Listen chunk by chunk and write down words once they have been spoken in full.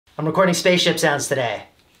I'm recording spaceship sounds today.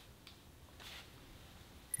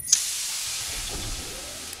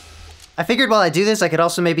 I figured while I do this, I could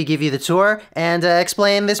also maybe give you the tour and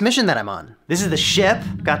explain this mission that I'm on. This is the ship.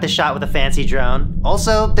 Got this shot with a fancy drone.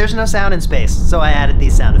 Also, there's no sound in space, so I added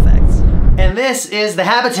these sound effects. And this is the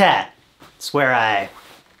habitat. It's where I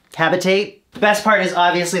habitate. The best part is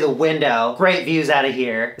obviously the window. Great views out of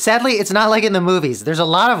here. Sadly, it's not like in the movies. There's a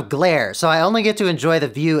lot of glare, so I only get to enjoy the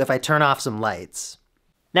view if I turn off some lights.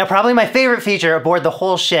 Now, probably my favorite feature aboard the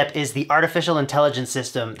whole ship is the artificial intelligence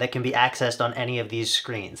system that can be accessed on any of these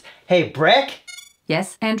screens. Hey, Brick?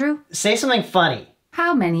 Yes, Andrew? Say something funny.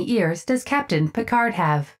 How many ears does Captain Picard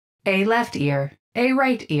have? A left ear, a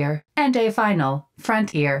right ear, and a final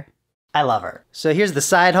front ear. I love her. So here's the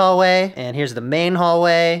side hallway, and here's the main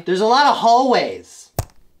hallway. There's a lot of hallways.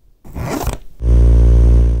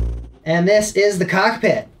 And this is the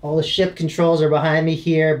cockpit. All the ship controls are behind me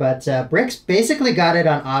here, but Brick's basically got it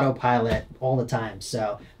on autopilot all the time,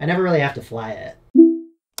 so I never really have to fly it.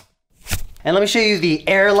 And let me show you the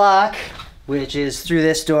airlock, which is through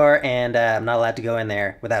this door, and I'm not allowed to go in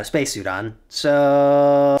there without a spacesuit on.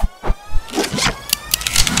 So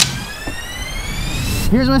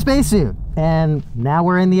here's my spacesuit, and now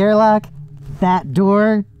we're in the airlock. That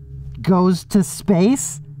door goes to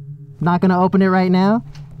space. Not gonna open it right now,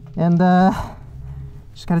 and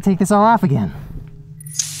just gotta take this all off again.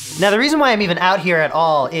 Now the reason why I'm even out here at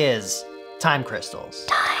all is time crystals.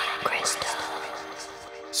 Time crystals.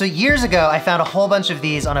 So years ago, I found a whole bunch of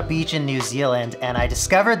these on a beach in New Zealand, and I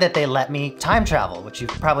discovered that they let me time travel, which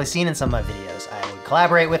you've probably seen in some of my videos. I would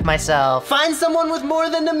collaborate with myself, find someone with more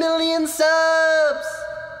than 1 million subs,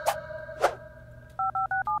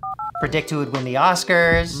 predict who would win the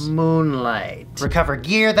Oscars, moonlight, recover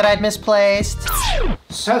gear that I'd misplaced.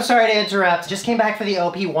 So sorry to interrupt, just came back for the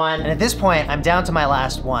OP1, and at this point, I'm down to my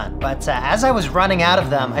last one. But as I was running out of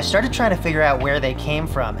them, I started trying to figure out where they came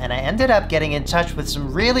from, and I ended up getting in touch with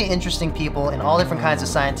some really interesting people in all different kinds of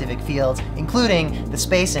scientific fields, including the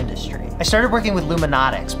space industry. I started working with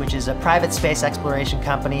Luminatics, which is a private space exploration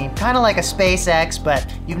company, kind of like a SpaceX, but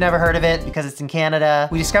you've never heard of it because it's in Canada.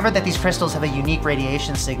 We discovered that these crystals have a unique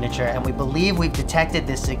radiation signature, and we believe we've detected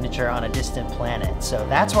this signature on a distant planet. So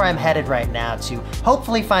that's where I'm headed right now to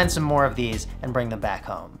hopefully find some more of these and bring them back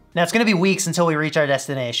home. Now it's gonna be weeks until we reach our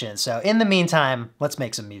destination, so in the meantime, let's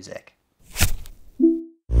make some music.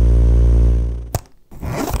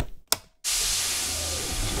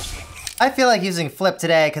 I feel like using Flip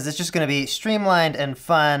today because it's just gonna be streamlined and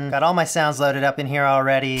fun. Got all my sounds loaded up in here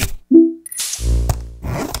already.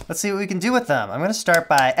 Let's see what we can do with them. I'm gonna start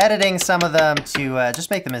by editing some of them to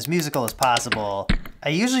just make them as musical as possible. I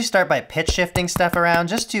usually start by pitch shifting stuff around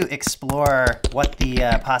just to explore what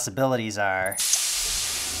the possibilities are.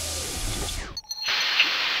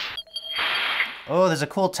 Oh, there's a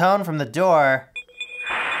cool tone from the door.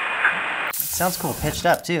 It sounds cool pitched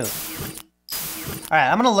up too. All right,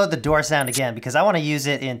 I'm gonna load the door sound again because I wanna use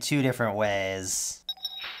it in 2 different ways.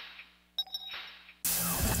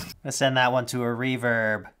 I'm gonna send that one to a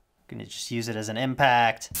reverb. I'm gonna just use it as an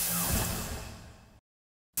impact.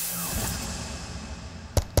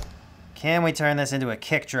 Can we turn this into a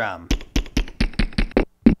kick drum?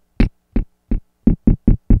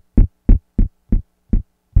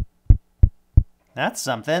 That's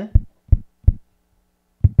something.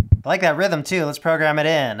 I like that rhythm too. Let's program it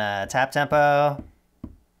in. Tap tempo.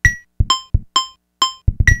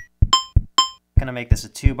 Gonna make this a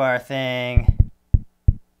 2-bar thing.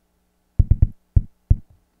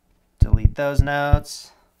 Delete those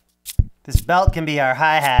notes. This belt can be our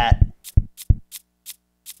hi-hat.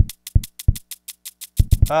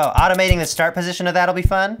 Oh, automating the start position of that'll be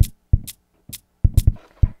fun.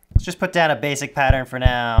 Let's just put down a basic pattern for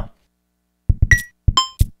now.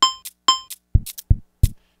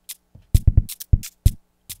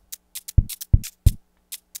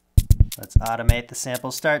 Let's automate the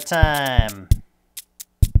sample start time.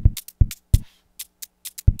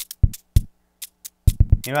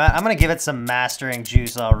 You know what? I'm gonna give it some mastering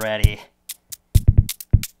juice already,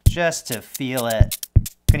 just to feel it.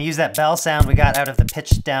 Gonna use that bell sound we got out of the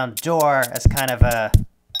pitched down door as kind of a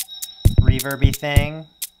reverby thing.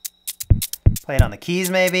 Play it on the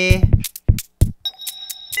keys maybe.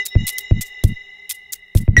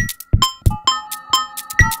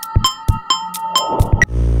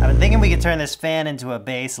 I've been thinking we could turn this fan into a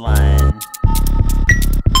bass line.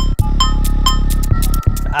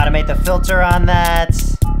 Automate the filter on that.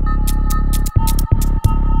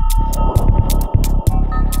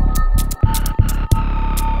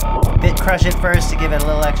 Bit crush it first to give it a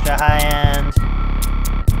little extra high end.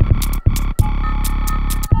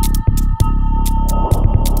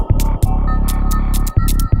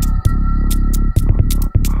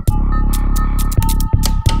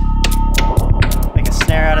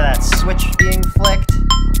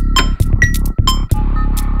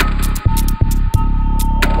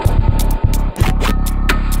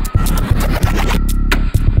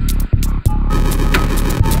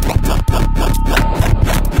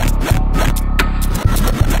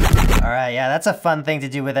 That's a fun thing to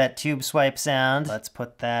do with that tube swipe sound. Let's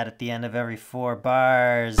put that at the end of every 4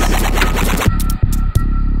 bars.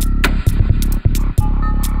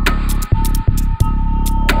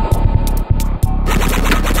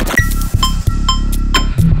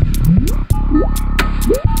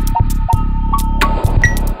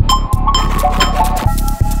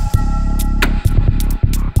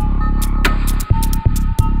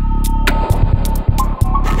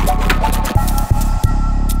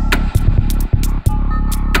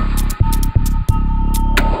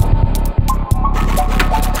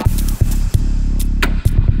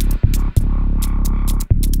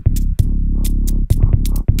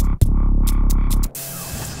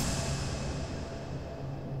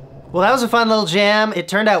 Well, that was a fun little jam. It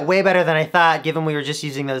turned out way better than I thought, given we were just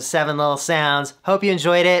using those 7 little sounds. Hope you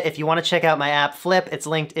enjoyed it. If you want to check out my app, Flip, it's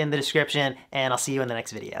linked in the description, and I'll see you in the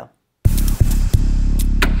next video.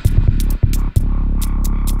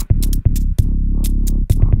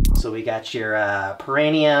 So we got your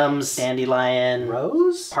Perenniums, Dandelion,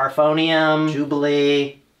 Rose, Parfonium,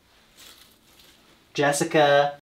 Jubilee, Jessica,